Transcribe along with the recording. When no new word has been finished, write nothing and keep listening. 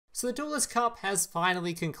So the Duelist Cup has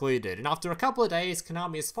finally concluded, and after a couple of days,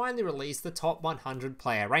 Konami has finally released the top 100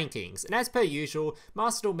 player rankings, and as per usual,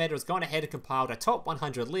 Master Duel Meta has gone ahead and compiled a top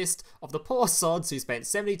 100 list of the poor sods who spent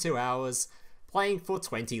 72 hours playing for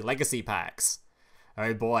 20 legacy packs.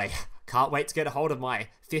 Oh boy, can't wait to get a hold of my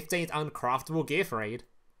 15th uncraftable gift read.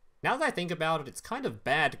 Now that I think about it, it's kind of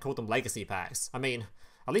bad to call them legacy packs. I mean,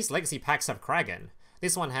 at least legacy packs have Kragan.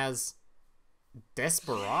 This one has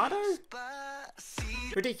Desperado?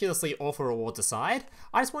 Ridiculously awful rewards aside,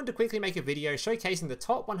 I just wanted to quickly make a video showcasing the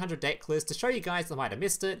top 100 deck list to show you guys that might have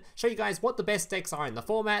missed it, show you guys what the best decks are in the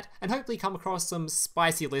format, and hopefully come across some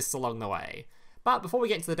spicy lists along the way. But before we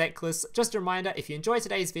get into the deck list, just a reminder, if you enjoyed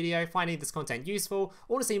today's video, finding this content useful,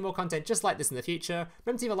 or want to see more content just like this in the future,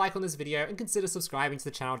 remember to leave a like on this video and consider subscribing to the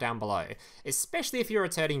channel down below, especially if you're a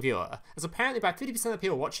returning viewer, as apparently about 50% of the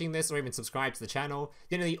people watching this or even subscribed to the channel,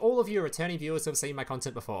 nearly all of you are returning viewers who have seen my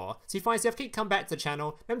content before, so if you find yourself keep come back to the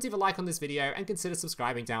channel, remember to leave a like on this video and consider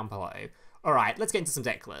subscribing down below. Alright, let's get into some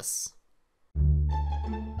deck lists.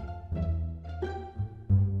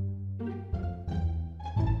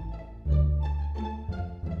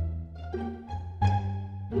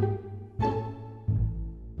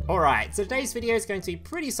 Alright, so today's video is going to be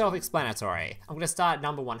pretty self-explanatory. I'm going to start at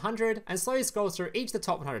number 100 and slowly scroll through each of the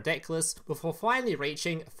top 100 deck lists before finally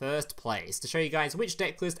reaching first place to show you guys which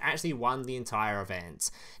deck list actually won the entire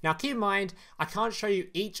event. Now keep in mind, I can't show you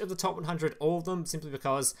each of the top 100, all of them, simply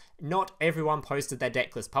because not everyone posted their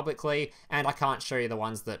deck list publicly, and I can't show you the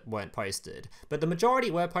ones that weren't posted. But the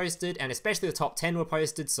majority were posted, and especially the top 10 were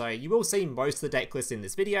posted, so you will see most of the deck lists in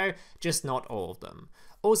this video, just not all of them.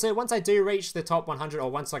 Also, once I do reach the top 100,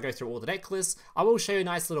 or once I go through all the deck lists, I will show you a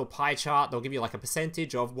nice little pie chart. They'll give you like a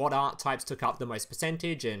percentage of what art types took up the most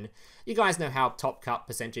percentage, and you guys know how top cut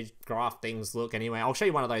percentage graph things look anyway. I'll show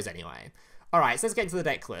you one of those anyway. Alright, so let's get into the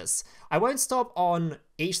deck lists. I won't stop on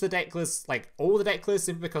each of the deck lists, like all the deck lists,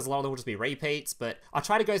 simply because a lot of them will just be repeats, but I'll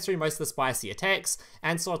try to go through most of the spicier techs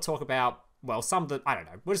and sort of talk about, well, some of the, I don't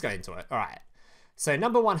know, we'll just go into it. Alright, so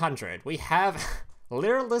number 100, we have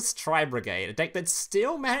DUELIST Tri-Brigade, a deck that's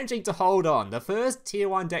still managing to hold on. The first tier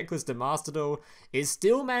 1 deck list in Master Duel is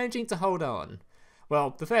still managing to hold on.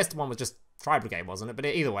 Well, the first one was just Tri-Brigade, wasn't it? But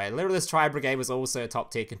either way, DUELIST Tri-Brigade was also a top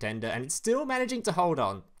tier contender, and it's still managing to hold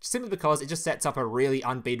on, simply because it just sets up a really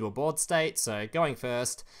unbeatable board state, so going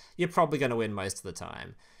first, you're probably going to win most of the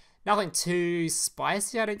time. Nothing too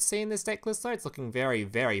spicy I don't see in this deck list though, it's looking very,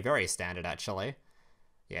 very, very standard actually.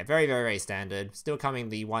 Yeah, very, very, very standard. Still coming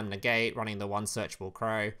the 1 negate, running the 1 searchable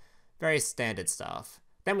crow. Very standard stuff.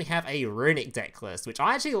 Then we have a runic deck list, which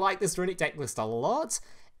I actually like this runic deck list a lot,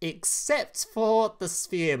 except for the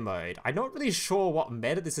sphere mode. I'm not really sure what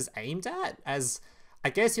meta this is aimed at, as I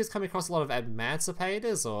guess he was coming across a lot of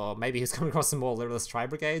emancipators, or maybe he was coming across some more DUELIST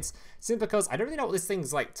Tri-Brigades, simply because I don't really know what this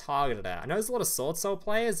thing's like targeted at. I know there's a lot of Sword Soul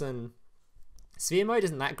players, and Sphere mode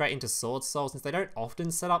isn't that great into Sword Soul since they don't often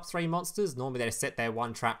set up 3 monsters. Normally they set their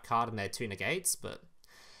 1 trap card and their 2 negates, but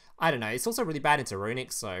I don't know. It's also really bad into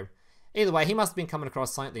Runic, so either way, he must have been coming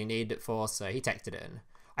across something that he needed it for, so he teched it in.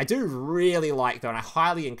 I do really like, though, and I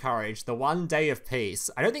highly encourage, the 1 Day of Peace.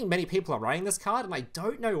 I don't think many people are running this card, and I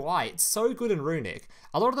don't know why. It's so good in Runic.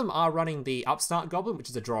 A lot of them are running the Upstart Goblin, which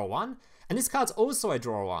is a draw 1, and this card's also a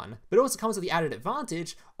draw 1, but it also comes with the added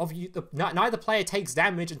advantage of neither player takes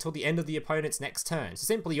damage until the end of the opponent's next turn. So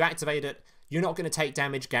simply you activate it, you're not going to take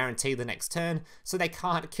damage guaranteed the next turn, so they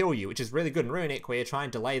can't kill you, which is really good in Runic, where you're trying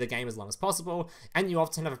to delay the game as long as possible, and you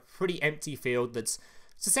often have a pretty empty field that's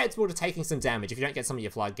susceptible to taking some damage if you don't get some of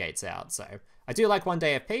your floodgates out. So I do like 1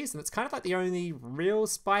 Day of Peace, and it's kind of like the only real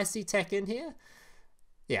spicy tech in here.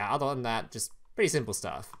 Yeah, other than that, just pretty simple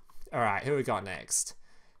stuff. Alright, who we got next?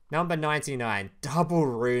 Number 99, Double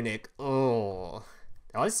Runic. Oh,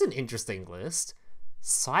 this is an interesting list.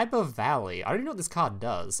 Cyber Valley. I don't know what this card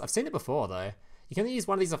does. I've seen it before though. You can only use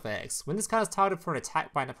one of these effects. When this card is targeted for an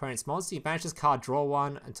attack by an opponent's monster, you banish this card, draw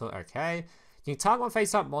 1 until okay. You can target 1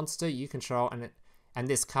 face-up monster you control and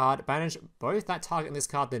this card, banish both that target and this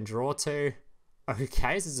card, then draw 2.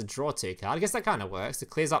 Okay, this is a draw 2 card. I guess that kind of works. It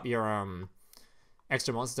clears up your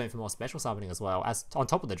extra monster zone for more special summoning as well, as on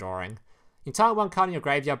top of the drawing. You target 1 card in your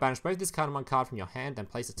graveyard, banish both this card and 1 card from your hand, then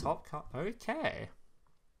place a top card. Okay.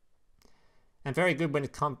 And very good when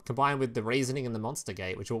combined with the Reasoning and the Monster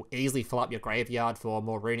Gate, which will easily fill up your graveyard for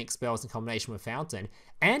more runic spells in combination with Fountain.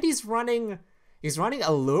 And he's running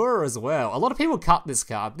Allure as well. A lot of people cut this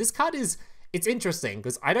card. This card is, it's interesting,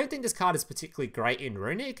 because I don't think this card is particularly great in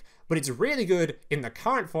Runic, but it's really good in the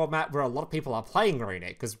current format where a lot of people are playing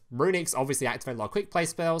Runic, because Runic's obviously activate a lot of quick play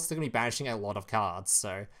spells, so they're going to be banishing a lot of cards,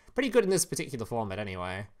 so pretty good in this particular format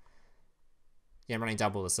anyway. Yeah, I'm running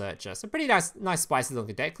double the Searcher. So pretty nice spicy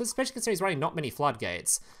looking deck list, especially considering he's running not many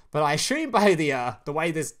floodgates. But I assume by the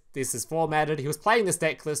way this is formatted, he was playing this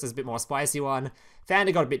deck list as a bit more spicy one, found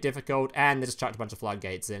it got a bit difficult, and they just chucked a bunch of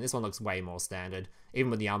floodgates in. This one looks way more standard, even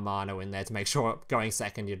with the Unmano in there to make sure going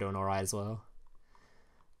second you're doing alright as well.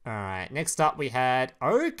 Alright, next up we had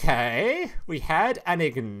an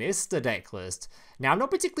Ignista deck list. Now I'm not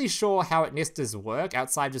particularly sure how Ignistas work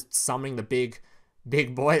outside just summoning the big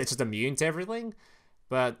boy that's just immune to everything.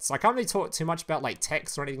 But so I can't really talk too much about like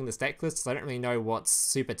techs or anything in this deck list, so I don't really know what's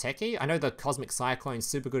super techy. I know the Cosmic Cyclone's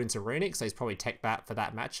super good into Runic, so he's probably tech that for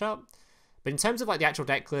that matchup. But in terms of like the actual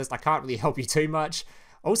deck list, I can't really help you too much.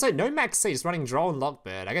 Also, no Max C, just running Droll and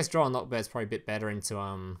Lockbird. I guess Droll and Lockbird's probably a bit better into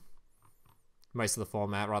most of the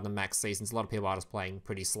format rather than Max C, since a lot of people are just playing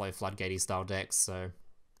pretty slow Floodgatey style decks, so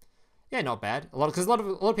yeah, not bad. Because a lot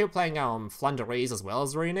of people playing Flunderees as well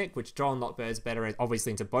as Runic, which Droll and Lockbird's better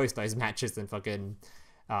obviously into both those matches than fucking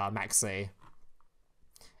Max C.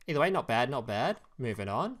 Either way, not bad, not bad. Moving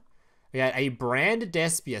on. We had a Branded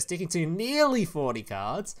Despia sticking to nearly 40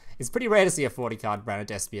 cards. It's pretty rare to see a 40 card Branded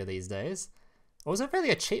Despia these days. Also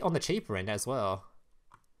fairly on the cheaper end as well.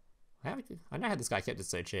 I don't know how this guy kept it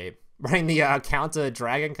so cheap. Running the counter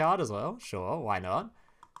dragon card as well. Sure, why not?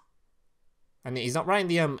 And he's not running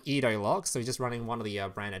the Edo lock, so he's just running one of the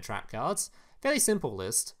branded trap cards. Fairly simple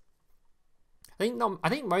list. I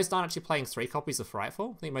think most aren't actually playing 3 copies of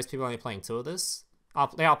Frightful. I think most people are only playing 2 of this.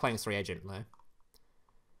 They are playing 3 Agent though.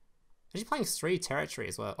 Actually playing 3 Territory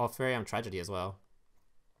as well, or Furium Tragedy as well.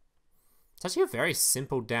 It's actually a very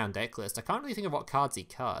simple down deck list. I can't really think of what cards he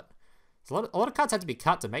cut. A lot of cards had to be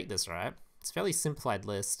cut to make this, right? It's a fairly simplified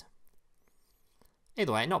list.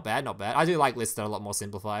 Either way, not bad, not bad. I do like lists that are a lot more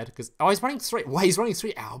simplified. Because he's running 3. Wait, he's running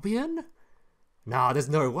 3 Albion? Nah, there's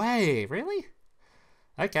no way. Really?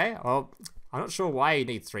 Okay, well, I'm not sure why he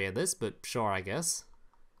needs 3 of this, but sure, I guess.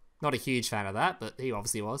 Not a huge fan of that, but he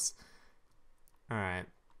obviously was. Alright.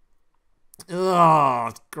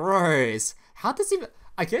 Ugh, gross. How does he...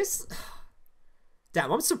 I guess...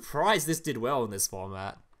 Damn, I'm surprised this did well in this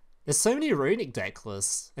format. There's so many Runic deck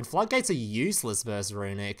lists, and Floodgates are useless versus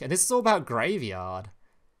Runic, and this is all about Graveyard.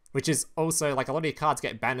 Which is also, like, a lot of your cards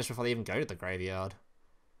get banished before they even go to the Graveyard.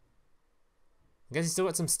 I guess he's still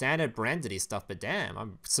got some standard branded-y stuff, but damn,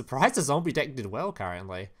 I'm surprised the zombie deck did well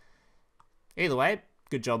currently. Either way,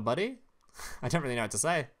 good job, buddy. I don't really know what to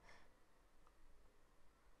say.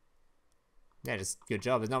 Yeah, just good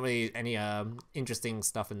job. There's not really any interesting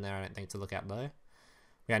stuff in there, I don't think, to look at, though.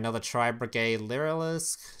 We got another Tri-Brigade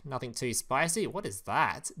Lyrilisk. Nothing too spicy. What is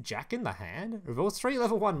that? Jack in the Hand? Reveal 3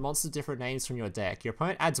 level 1 monster different names from your deck. Your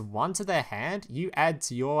opponent adds 1 to their hand, you add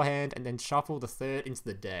to your hand, and then shuffle the 3rd into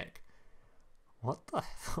the deck. What the...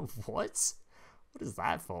 what? What is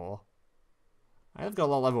that for? I've got a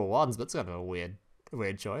lot of level 1s, but it's kind of a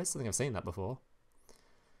weird choice. I think I've seen that before.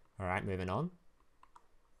 Alright, moving on.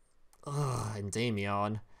 Ugh,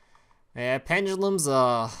 Endymion. Yeah, Pendulums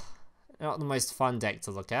are not the most fun deck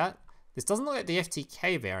to look at. This doesn't look like the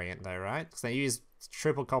FTK variant though, right? Because they use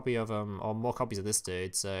triple copy of or more copies of this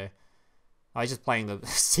dude, so I was just playing the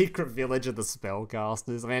Secret Village of the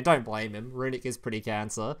Spellcasters. I mean, I don't blame him. Runic is pretty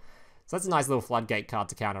cancer. So that's a nice little Floodgate card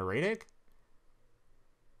to counter Runic.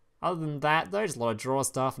 Other than that, though, just a lot of draw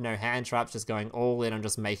stuff, no hand traps, just going all in on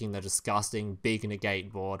just making the disgusting big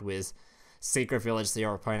negate board with Secret Village so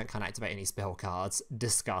your opponent can't activate any spell cards.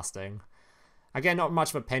 Disgusting. Again, not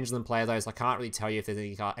much of a Pendulum player, though, so I can't really tell you if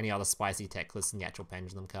there's any other spicy tech lists in the actual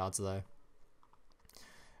Pendulum cards, though.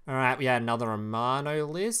 Alright, we had another Amano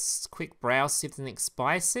list. Quick browse, see if there's anything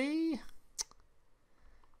spicy.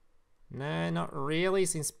 No, not really.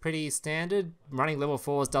 Seems pretty standard. Running level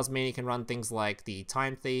 4s does mean you can run things like the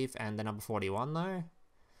Time Thief and the number 41, though.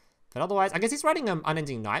 But otherwise, I guess he's running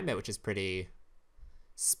Unending Nightmare, which is pretty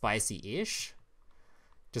spicy-ish.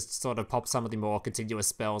 Just sort of pop some of the more continuous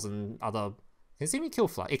spells and other... Can it even kill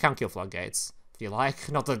It can't kill Floodgates, if you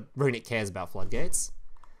like. Not that Runic cares about Floodgates.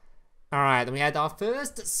 Alright, then we had our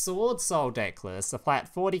first Sword Soul deck list. A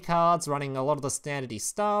flat 40 cards, running a lot of the standard-y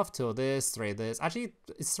stuff. 2 of this, 3 of this. Actually,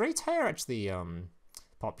 is 3 Tear actually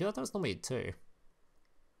popular? That was normally 2.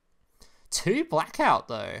 2 Blackout,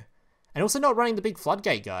 though. And also not running the big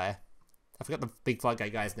Floodgate guy. I forgot the big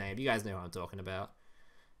Floodgate guy's name. You guys know what I'm talking about.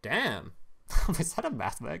 Damn. Is that a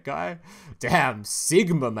Mathmech guy? Damn,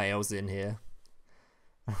 Sigma Male's in here.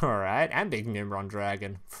 Alright, and Big Nimron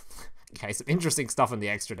Dragon. Okay, some interesting stuff in the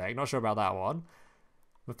extra deck. Not sure about that one.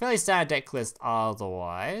 A fairly standard deck list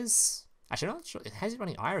otherwise. Actually, I'm not sure. How's he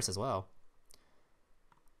running Iris as well?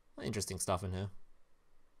 Interesting stuff in here.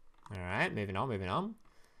 Alright, moving on, moving on.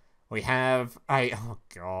 We have a... Oh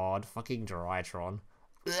god, fucking Drytron.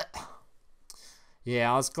 Ugh.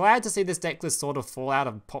 Yeah, I was glad to see this deck list sort of fall out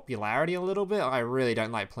of popularity a little bit. I really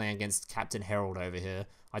don't like playing against Captain Herald over here.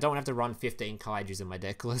 I don't have to run 15 Kaijus in my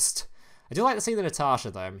deck list. I do like to see the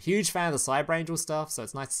Natasha though. I'm a huge fan of the Cyber Angel stuff, so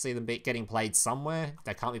it's nice to see them getting played somewhere.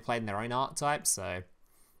 They can't be played in their own archetype, so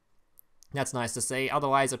that's nice to see.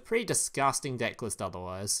 Otherwise, a pretty disgusting deck list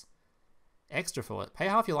otherwise. Extra for it. Pay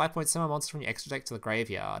half your life points, summon a monster from your extra deck to the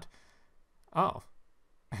graveyard. Oh.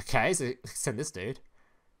 Okay, so send this dude.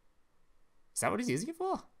 Is that what he's using it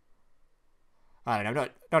for? I don't know,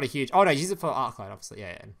 not a huge... Oh no, use it for Arclight, obviously.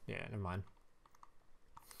 Yeah, never mind.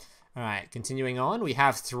 Alright, continuing on, we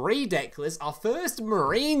have 3 deck lists. Our first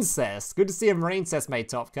Marine Cess. Good to see a Marine Cess made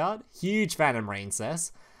top card. Huge fan of Marine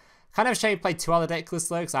Cess. Kind of a shame he played 2 other deck lists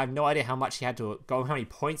though, because I have no idea how much he had to go, how many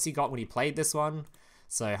points he got when he played this one.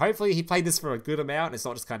 So hopefully he played this for a good amount and it's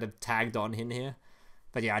not just kind of tagged on in here.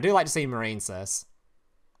 But yeah, I do like to see Marine Cess.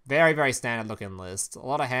 Very, very standard looking list. A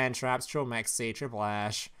lot of hand traps, triple Maxi, triple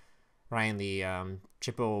Ash, running the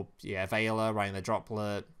triple, Veiler, running the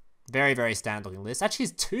Droplet. Very, very standard looking list. Actually,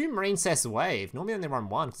 it's 2 Marine Cess Wave. Normally only run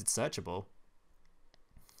 1 because it's searchable.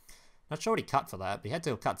 Not sure what he cut for that, but he had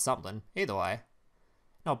to have cut something. Either way.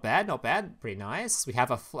 Not bad, not bad. Pretty nice. We have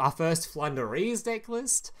our first Flunderees deck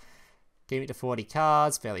list. Give it to 40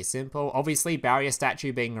 cards, fairly simple. Obviously, Barrier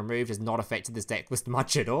Statue being removed has not affected this deck list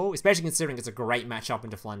much at all, especially considering it's a great matchup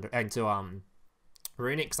into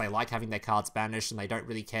Runic, because they like having their cards banished and they don't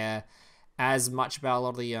really care as much about a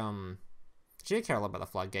lot of the they do care a lot about the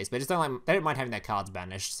Floodgates, but they don't mind having their cards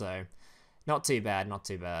banished, so not too bad, not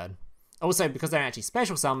too bad. Also, because they don't actually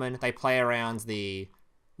special summon, they play around the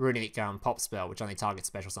Runic pop spell, which only targets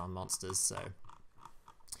special summon monsters, so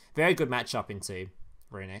very good matchup into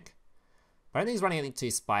Runic. I don't think he's running anything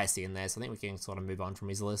too spicy in there, so I think we can sort of move on from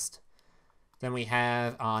his list. Then we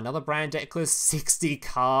have another brand deck list, 60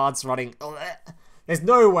 cards running. There's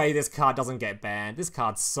no way this card doesn't get banned. This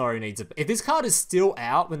card so needs it. If this card is still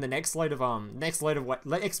out when the next wave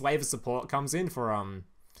of support comes in for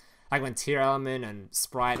like when Tear Element and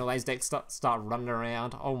Sprite and all those decks start running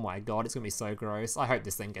around, oh my god, it's gonna be so gross. I hope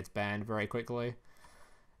this thing gets banned very quickly.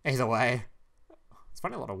 Either way, it's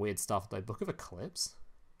running a lot of weird stuff though. Book of Eclipse.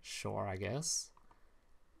 Sure, I guess.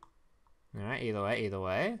 Alright, either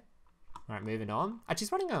way. Alright, moving on. Actually,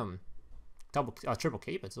 he's running triple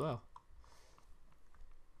keep as well.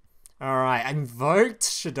 Alright, Invoked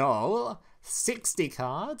Shaddoll. 60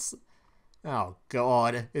 cards. Oh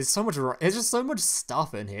god, there's just so much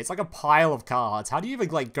stuff in here. It's like a pile of cards. How do you even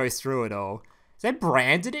like go through it all? Is there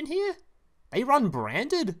branded in here? They run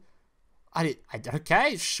branded?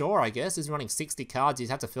 Okay, sure, I guess. He's running 60 cards. You'd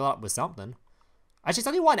have to fill up with something. Actually, it's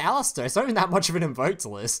only 1 Alistair. It's not even that much of an invoked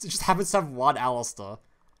list. It just happens to have 1 Alistair.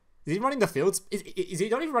 Is he running the field? Is he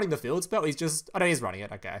not even running the field spell? He's just... Oh no, he's running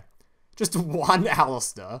it. Okay. Just 1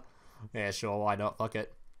 Alistair. Yeah, sure. Why not? Fuck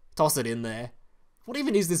it. Toss it in there. What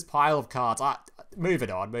even is this pile of cards? Move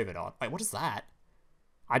it on. Wait, what is that?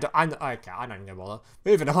 Okay, I'm not even gonna bother.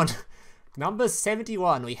 Moving on. Number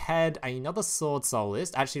 71. We had another Sword Soul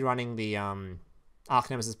list. Actually running the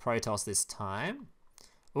Archnemesis Protoss this time.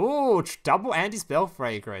 Ooh, double anti-spell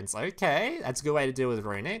fragrance. Okay, that's a good way to deal with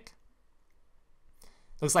Runic.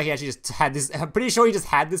 Looks like he actually just had this. I'm pretty sure he just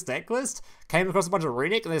had this deck list, came across a bunch of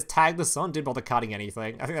Runic, and just tagged this on, didn't bother cutting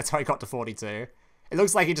anything. I think that's how he got to 42. It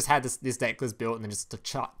looks like he just had this deck list built and then just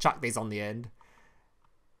chuck these on the end.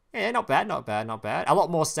 Yeah, not bad. A lot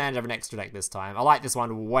more standard of an extra deck this time. I like this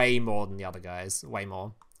one way more than the other guys. Way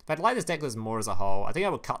more. But I like this deck list more as a whole. I think I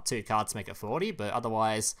would cut 2 cards to make it 40, but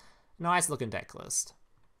otherwise, nice looking deck list.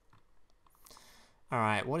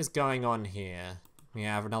 Alright, what is going on here? We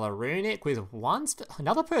have another Runic with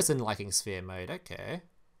another person liking Sphere mode, okay.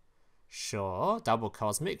 Sure, double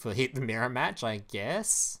Cosmic for hit the mirror match, I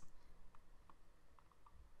guess.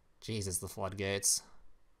 Jesus, the Floodgates.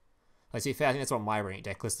 Let's be fair, I think that's what my Runic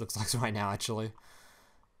deck list looks like right now, actually.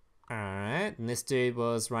 Alright, and this dude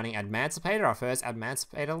was running Emancipator, our first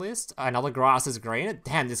Emancipator list. Another Grasses Green.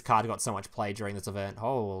 Damn, this card got so much play during this event.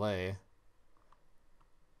 Holy.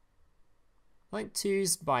 Like 2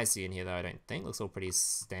 spicy in here though, I don't think. Looks all pretty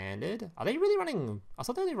standard. Are they really running... I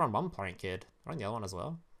thought they only run 1 Point Kid. Running the other one as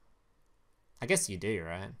well. I guess you do,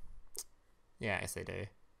 right? Yeah, I guess they do.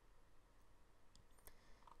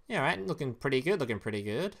 Yeah, right. Looking pretty good, Will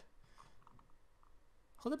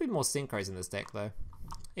there be more Synchros in this deck though?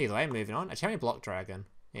 Either way, moving on. Actually, how many Block Dragon?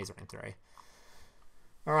 He's running 3.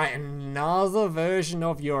 Alright, another version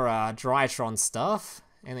of your Drytron stuff.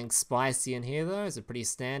 Anything spicy in here though? Is it pretty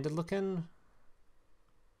standard looking?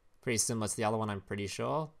 Pretty similar to the other one, I'm pretty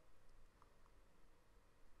sure.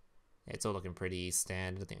 Yeah, it's all looking pretty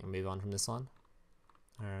standard. I think we'll move on from this one.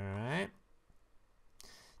 Alright.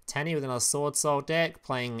 Tanny with another Sword Soul deck,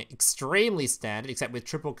 playing extremely standard, except with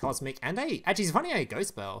triple Cosmic and actually he's running a Ghost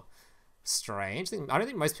Spell. Strange. I don't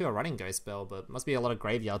think most people are running Ghost Spell, but must be a lot of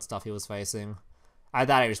graveyard stuff he was facing. I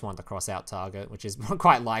thought I just wanted to cross out target, which is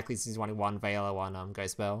quite likely since he's running one Veiler, one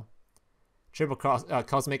Ghost Spell. Triple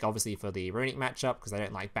Cosmic, obviously for the Runic matchup, because they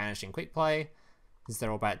don't like banishing quick play, because they're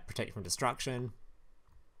all about protecting from destruction.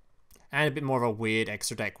 And a bit more of a weird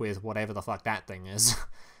extra deck with whatever the fuck that thing is.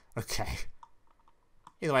 Okay.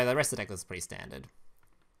 Either way, the rest of the deck is pretty standard.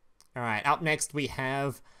 Alright, up next we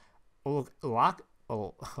have Lanko?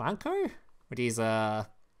 Which is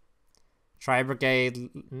Tri-Brigade...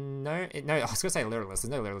 No, I was going to say Literalist.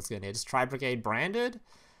 There's no Literalist in here. Just Tri-Brigade branded.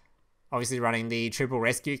 Obviously running the triple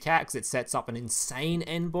Rescue Cat because it sets up an insane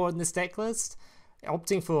end board in this deck list.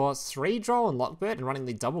 Opting for 3 draw and Lockbird and running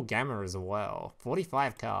the double Gamma as well.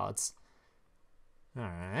 45 cards.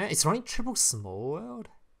 Alright, it's running triple Small World.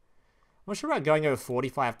 I'm not sure about going over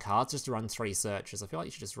 45 cards just to run 3 searches. I feel like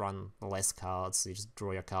you should just run less cards so you just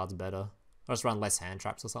draw your cards better. Or just run less hand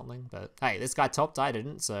traps or something. But hey, this guy topped, I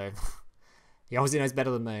didn't, so he obviously knows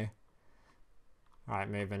better than me. Alright,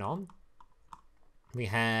 moving on. We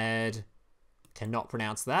had, cannot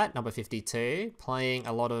pronounce that, number 52, playing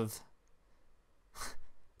a lot of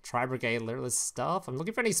Tri-Brigade Literalist stuff. I'm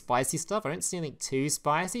looking for any spicy stuff. I don't see anything too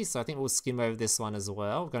spicy, so I think we'll skim over this one as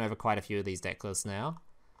well. We've gone over quite a few of these deck lists now.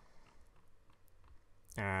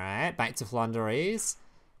 Alright, back to Flunderies.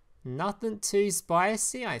 Nothing too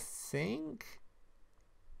spicy, I think.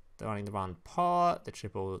 They're running the Run Pot, the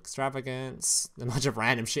Triple Extravagance, a bunch of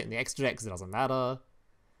random shit in the extra deck because it doesn't matter.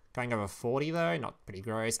 Going over 40 though, not pretty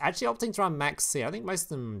gross. Actually opting to run Max C. I think most of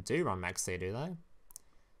them do run Max C, do they?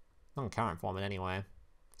 Not in current format anyway.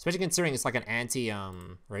 Especially considering it's like an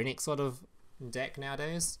anti-Runic sort of deck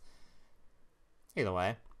nowadays. Either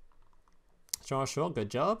way. Sure,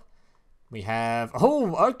 good job. We have...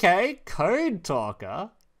 Oh, okay! Code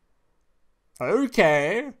Talker.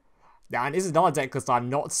 Okay. Now, this is another deck list I'm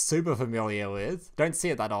not super familiar with. Don't see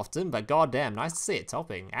it that often, but goddamn, nice to see it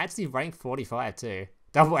topping. Actually ranked 45 too.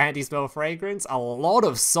 Double Anti-Spell Fragrance. A lot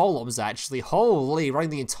of Solemns, actually. Holy, running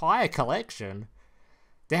the entire collection.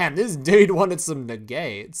 Damn, this dude wanted some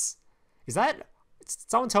negates. Is that...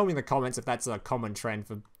 Someone tell me in the comments if that's a common trend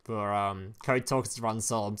for Code Talkers to run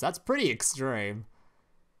Solemns. That's pretty extreme.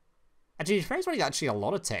 Actually, he's running actually a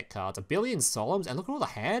lot of tech cards. 1 billion Solemns, and look at all the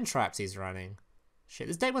hand traps he's running. Shit,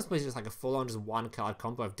 this deck must be just like a full-on just 1-card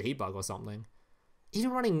combo of Debug or something.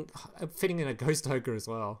 Even running... fitting in a Ghost Ogre as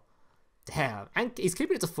well. Damn. And he's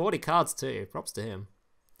keeping it to 40 cards too. Props to him.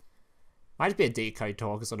 Might just be a Decode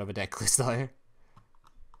Talker sort of a deck list though.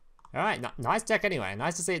 Alright, nice deck anyway.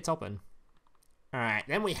 Nice to see it topping. Alright,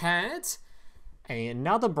 then we had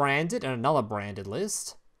another branded and another branded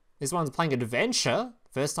list. This one's playing Adventure.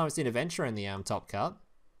 First time I've seen Adventure in the top cut.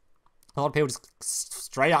 A lot of people just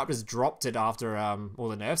straight up just dropped it after all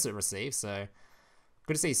the nerfs it received, so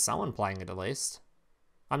good to see someone playing it at least.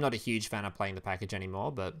 I'm not a huge fan of playing the package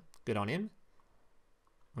anymore, but good on him.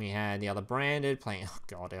 We had the other branded playing... Oh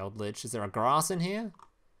god, Eldritch. Is there a grass in here?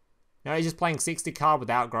 No, he's just playing 60 card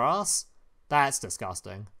without grass? That's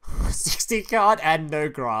disgusting. 60 card and no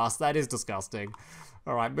grass. That is disgusting.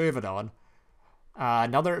 Alright, moving on.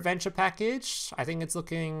 Another adventure package. I think it's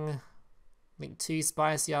looking... I think too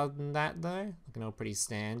spicy other than that though. Looking all pretty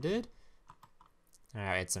standard.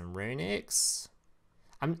 Alright, some Runics.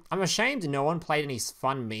 I'm ashamed no one played any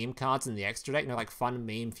fun meme cards in the extra deck. No, like fun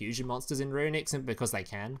meme fusion monsters in Runics simply because they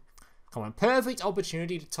can. Come on, perfect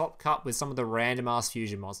opportunity to top cut with some of the random ass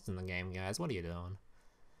fusion monsters in the game, guys. What are you doing?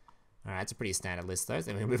 Alright, it's a pretty standard list though,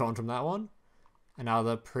 so we move on from that one.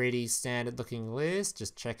 Another pretty standard looking list,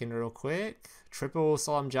 just checking real quick. Triple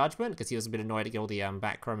Solemn Judgment, because he was a bit annoyed to get all the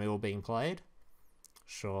back row being played.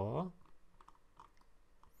 Sure.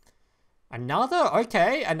 Another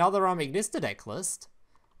Ignista deck list.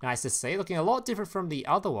 Nice to see, looking a lot different from the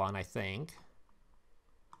other one, I think.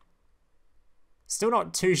 Still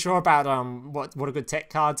not too sure about what a good tech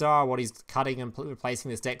cards are, what he's cutting and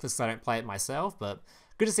replacing this deck list, so I don't play it myself, but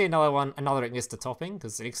good to see another Ignista topping,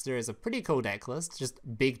 because Ignista is a pretty cool deck list, just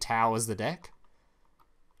big towers the deck.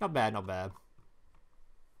 Not bad, not bad.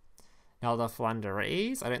 Another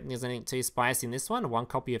Flunderies. I don't think there's anything too spicy in this one. 1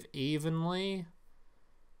 copy of Evenly.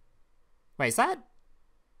 Wait, is that...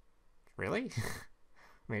 Really?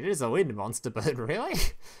 I mean, it is a wind monster, but really?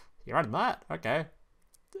 You're running that? Okay.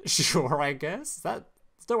 Sure, I guess. There's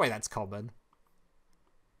no way that's common.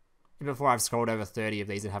 Even before I've scrolled over 30 of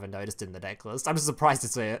these and haven't noticed in the deck list. I'm just surprised to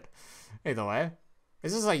see it. Either way.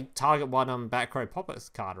 This is a target one back row popper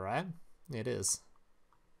card, right? It is.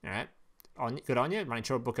 Alright. Good on you. Running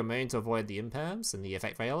Short Book of Moon to avoid the imperms and the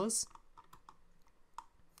effect failures.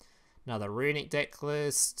 Another Runic deck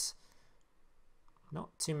list. Not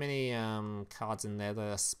too many cards in there that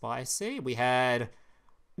are spicy. We had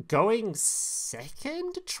going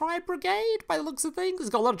second Tri-Brigade by the looks of things. He's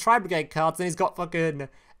got a lot of Tri-Brigade cards, and he's got fucking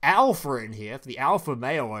Alpha in here for the Alpha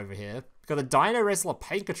male over here. Got the Dino Wrestler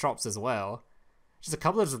Pankatrops as well. Just a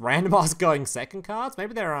couple of just randomized going second cards.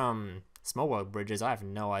 Maybe they're Small World Bridges. I have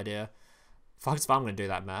no idea. Fuck if I'm gonna do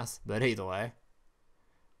that math, but either way.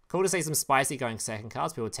 Cool to see some spicy going second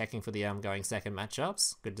cards. People teching for the going second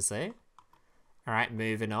matchups. Good to see. Alright,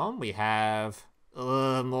 moving on. We have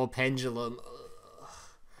more Pendulum.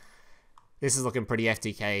 This is looking pretty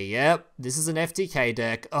FTK. Yep, this is an FTK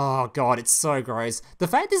deck. Oh god, it's so gross. The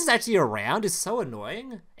fact this is actually around is so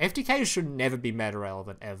annoying. FTK should never be meta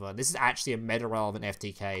relevant ever. This is actually a meta relevant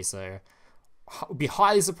FTK, so I would be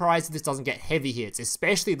highly surprised if this doesn't get heavy hits,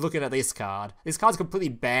 especially looking at this card. This card's completely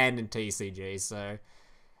banned in TCG, so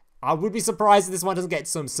I would be surprised if this one doesn't get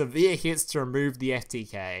some severe hits to remove the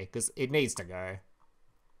FTK, because it needs to go.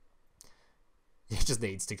 It just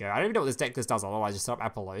needs to go. I don't even know what this deck list does otherwise, just stop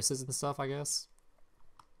Apollosis and stuff, I guess.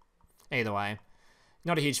 Either way,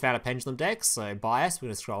 not a huge fan of Pendulum decks, so bias,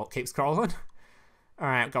 we're gonna keep scrolling.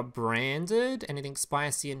 Alright, we've got Branded. Anything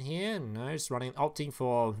spicy in here? No, just opting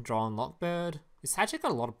for Draw and Lockbird. It's actually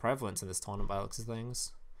got a lot of prevalence in this tournament by the looks of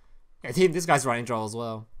things. I think this guy's running Draw as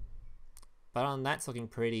well. But on that's looking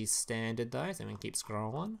pretty standard though, so we can keep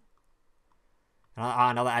scrolling.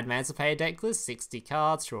 Another Emancipated deck list, 60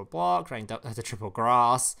 cards, triple block, running the triple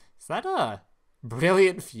grass. Is that a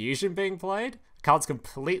Brilliant Fusion being played? The card's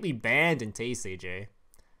completely banned in TCG.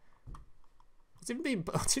 What's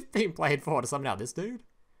it being played for? To summon out this dude?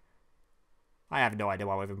 I have no idea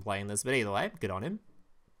why we've been playing this, but either way, good on him.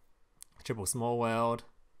 Triple Small World.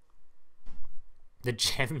 The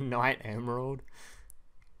Gem Knight Emerald.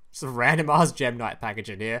 Just a random ass Gem Knight package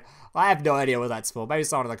in here. I have no idea what that's for. Maybe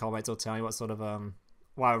someone in the comments will tell me what sort of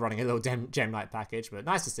why we're running a little Gem Knight package, but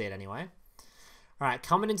nice to see it anyway. Alright,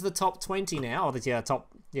 coming into the top 20 now, or the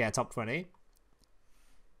top 20.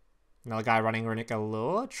 Another guy running Runic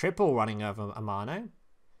Allure, triple running over Amano.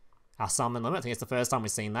 Our summon limit, I think it's the first time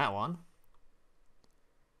we've seen that one.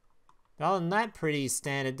 But other than that, pretty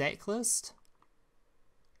standard deck list.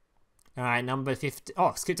 Alright, number 15.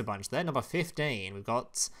 Oh, skipped a bunch there. Number 15, we've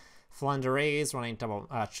got Flunderees running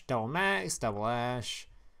double max, double ash.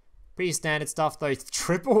 Pretty standard stuff though.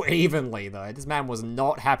 Triple evenly though. This man was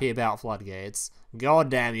not happy about Floodgates. God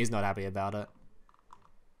damn, he's not happy about it.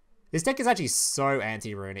 This deck is actually so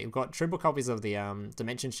anti-runic. We've got triple copies of the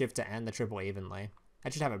Dimension Shifter and the triple evenly.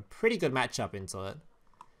 That should have a pretty good matchup into it.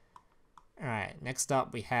 Alright, next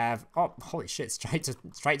up we have... Oh, holy shit, straight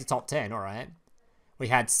to top 10, alright. We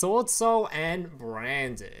had Sword Soul and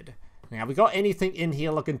Branded. Now, we got anything in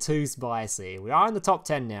here looking too spicy. We are in the top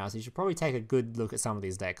 10 now, so you should probably take a good look at some of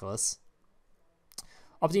these deck lists.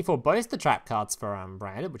 Opting for both the trap cards for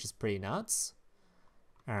Branded, which is pretty nuts.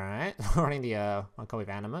 Alright, running the one copy of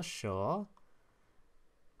Animus, sure.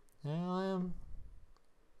 The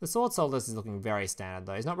Sword Soul list is looking very standard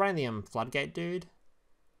though. He's not running the Floodgate dude.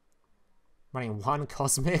 Running one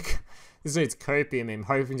Cosmic. This dude's copium him,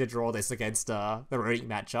 hoping to draw this against the Runic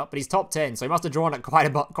matchup, but he's top 10, so he must have drawn it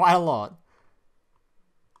quite a lot.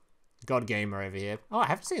 God Gamer over here. Oh, I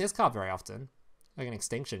haven't seen this card very often. Like an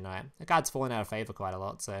Extinction Knight. The card's fallen out of favor quite a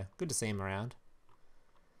lot, so good to see him around.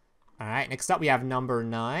 Alright, next up we have number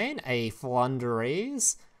 9, a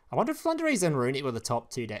Flunderees. I wonder if Flunderees and Runic were the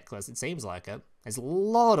top 2 deck lists. It seems like it. There's a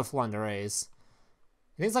lot of Flunderees.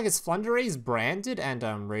 It seems like it's Flunderees, Branded,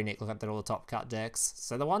 and Runic look like they're all the top cut decks.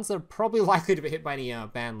 So the ones that are probably likely to be hit by any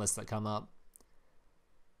ban lists that come up.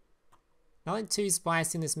 Nothing too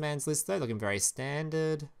spicy in this man's list though, looking very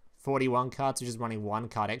standard. 41 cards, which is running 1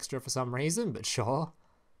 card extra for some reason, but sure.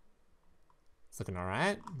 It's looking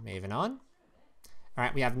alright. Moving on.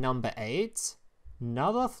 Alright, we have number 8.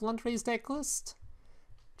 Another Flunderees deck list.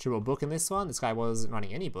 Triple book in this one. This guy wasn't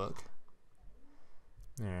running any book.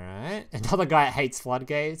 Alright. Another guy that hates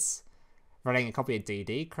Floodgates. Running a copy of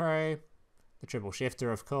DD Crow. The triple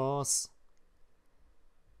shifter, of course.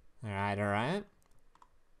 Alright.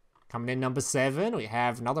 Coming in number 7, we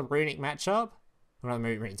have another Runic matchup. Another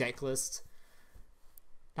Runic deck list.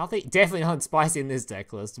 Definitely nothing spicy in this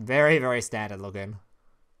deck list. Very, very standard looking.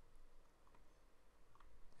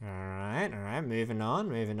 Alright, moving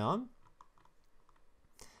on.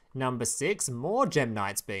 Number 6, more Gem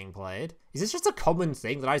Knights being played. Is this just a common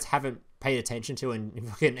thing that I just haven't paid attention to in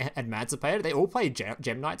fucking Emancipated? They all play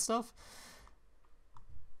Gem Knight stuff?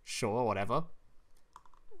 Sure, whatever.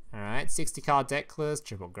 Alright, 60 card deck list,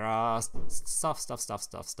 triple grass,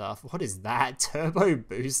 stuff. What is that? Turbo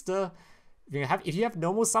Booster? If you have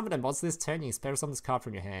normal summon a monster this turn, you can special summon this card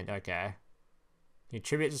from your hand. Okay. You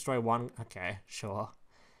tribute destroy one. Okay, sure.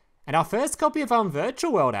 And our first copy of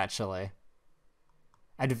Virtual World, actually.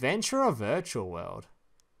 Adventurer Virtual World.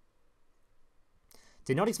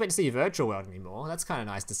 Did not expect to see Virtual World anymore. That's kind of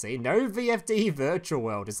nice to see. No VFD Virtual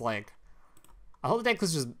World is like... I thought the deck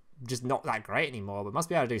was just not that great anymore, but must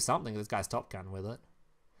be able to do something with this guy's Top Gun with it.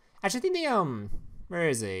 Actually, I think the, where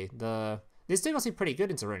is he? This dude must be pretty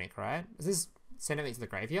good into Runic, right? Is this sending it to the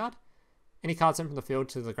graveyard? Any card sent from the field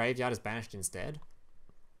to the graveyard is banished instead.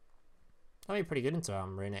 That'd be pretty good into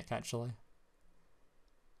Runic, actually.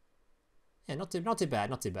 Yeah, not too bad,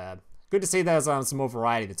 not too bad. Good to see there's some more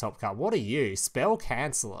variety in the top card. What are you? Spell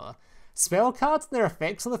Canceller. Spell cards and their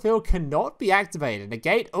effects on the field cannot be activated.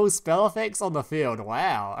 Negate all spell effects on the field.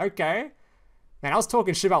 Wow, okay. Man, I was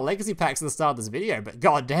talking shit about legacy packs at the start of this video, but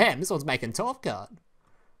goddamn, this one's making top card.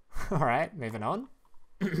 Alright, moving on.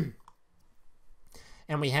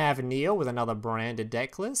 And we have Neil with another branded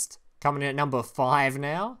deck list. Coming in at number 5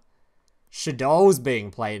 now. Shadow's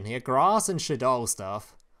being played in here. Grass and Shadow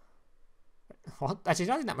stuff. What? Actually,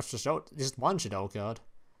 not that much Shadow. Just one Shadow card.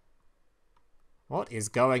 What is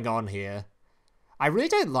going on here? I really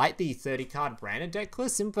don't like the 30 card branded deck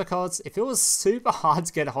list simply because it feels super hard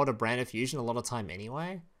to get a hold of branded fusion a lot of time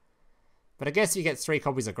anyway. But I guess if you get 3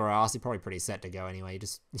 copies of Grass, you're probably pretty set to go anyway.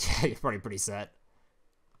 Yeah, you're probably pretty set.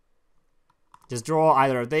 Just draw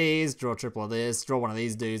either of these, draw triple of this, draw one of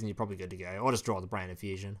these dudes, and you're probably good to go. Or just draw the branded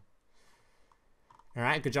fusion.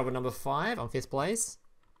 Alright, good job with number 5 on 5th place.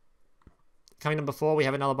 Coming number 4, we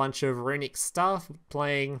have another bunch of Runic stuff.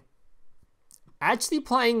 Actually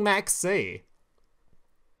playing Max C.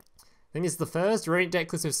 I think it's the first Runic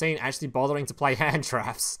deck list we've seen actually bothering to play hand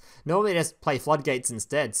traps. Normally they just play floodgates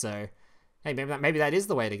instead, so... Hey, maybe that is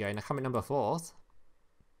the way to go. Now coming number 4th.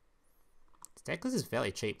 This deck list is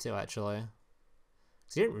fairly cheap too, actually.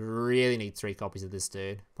 So you don't really need 3 copies of this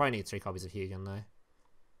dude. Probably need 3 copies of Hugin, though.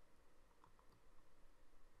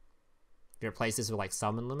 If you replace this with, like,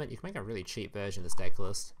 Summon Limit, you can make a really cheap version of this deck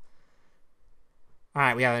list.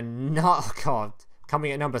 Alright, we have another... Oh, God.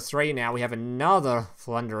 Coming at number 3 now, we have another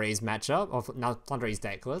Flunderies matchup, or Flunderies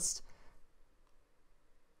deck list.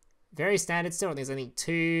 Very standard still. I don't think there's anything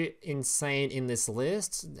too insane in this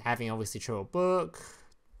list. Having, obviously, True Book.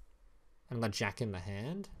 And the Jack in the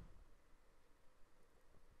hand.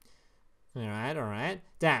 Alright.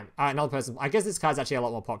 Damn, another person. I guess this card's actually a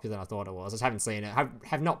lot more popular than I thought it was. I just haven't seen it.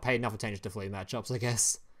 Have not paid enough attention to flea matchups, I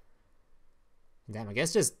guess. Damn, I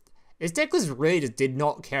guess just... This deck list really just did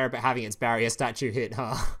not care about having its barrier statue hit,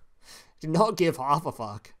 huh? Did not give half a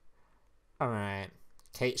fuck. Alright.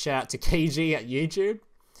 Shout out to KG at YouTube.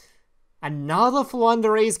 Another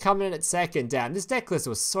Flunderies coming in at 2nd. Damn, this deck list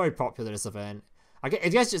was so popular this event. I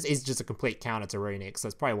guess it's just a complete counter to Runic, so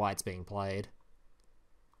that's probably why it's being played.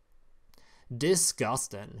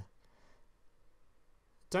 Disgusting.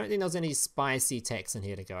 Don't think there's any spicy text in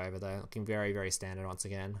here to go over though. Looking very, very standard once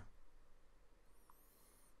again.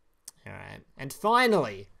 Alright. And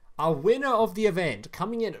finally, our winner of the event,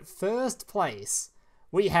 coming in at 1st place,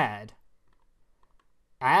 we had...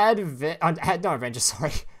 Adventure,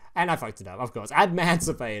 sorry. And I fucked it up, of course.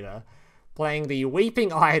 Admancipator. Playing the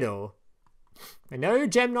Weeping Idol. And no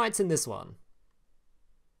Gem Knights in this one.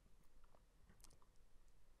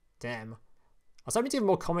 Damn. I was hoping to give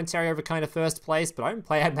more commentary over kind of 1st place, but I don't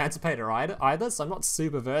play Admancipator either, so I'm not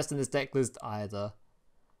super versed in this deck list either.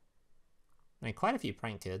 I mean, quite a few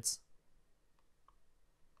prank kids.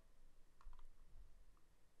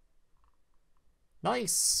 Nothing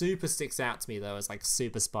super sticks out to me though as like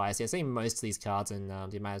super spicy. I've seen most of these cards in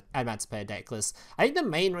the Emancipator deck list. I think the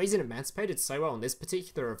main reason Emancipator did so well in this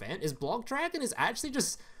particular event is Block Dragon is actually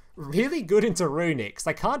just really good into Runics.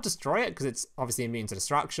 I can't destroy it because it's obviously immune to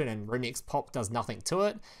destruction and Runic's pop does nothing to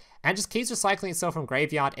it. And it just keeps recycling itself from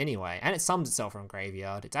graveyard anyway. And it summons itself from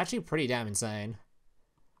graveyard. It's actually pretty damn insane.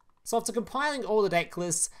 So after compiling all the deck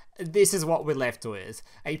lists, this is what we're left with.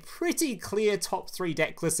 A pretty clear top 3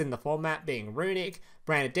 deck lists in the format being Runic,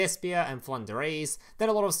 Branded Despia, and Flunderies. Then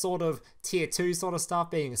a lot of sort of tier 2 sort of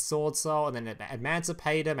stuff being Sword Soul, and then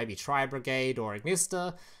Emancipator, maybe Tri-Brigade or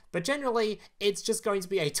Ignista. But generally, it's just going to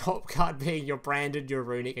be a top card being your Branded, your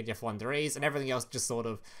Runic, and your Flunderies, and everything else just sort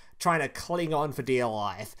of trying to cling on for dear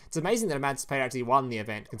life. It's amazing that Emancipator actually won the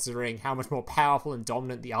event, considering how much more powerful and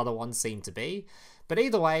dominant the other ones seem to be. But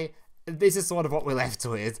either way, this is sort of what we're left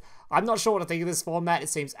with. I'm not sure what to think of this format. It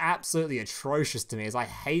seems absolutely atrocious to me, as I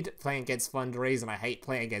hate playing against Flunderies and I hate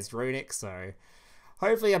playing against Runic, so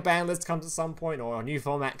hopefully a ban list comes at some point, or a new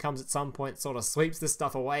format comes at some point, sort of sweeps this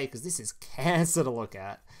stuff away, because this is cancer to look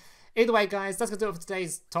at. Either way, guys, that's going to do it for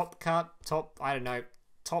today's top cut, I don't know,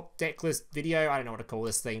 top deck list video. I don't know what to call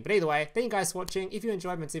this thing, but either way, thank you guys for watching. If you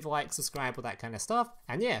enjoyed, leave a like, subscribe, all that kind of stuff.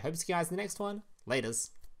 And yeah, hope to see you guys in the next one. Laters.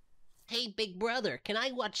 Hey, big brother, can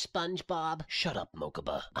I watch SpongeBob? Shut up,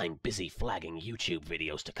 Mokuba. I'm busy flagging YouTube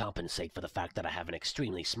videos to compensate for the fact that I have an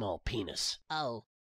extremely small penis. Oh.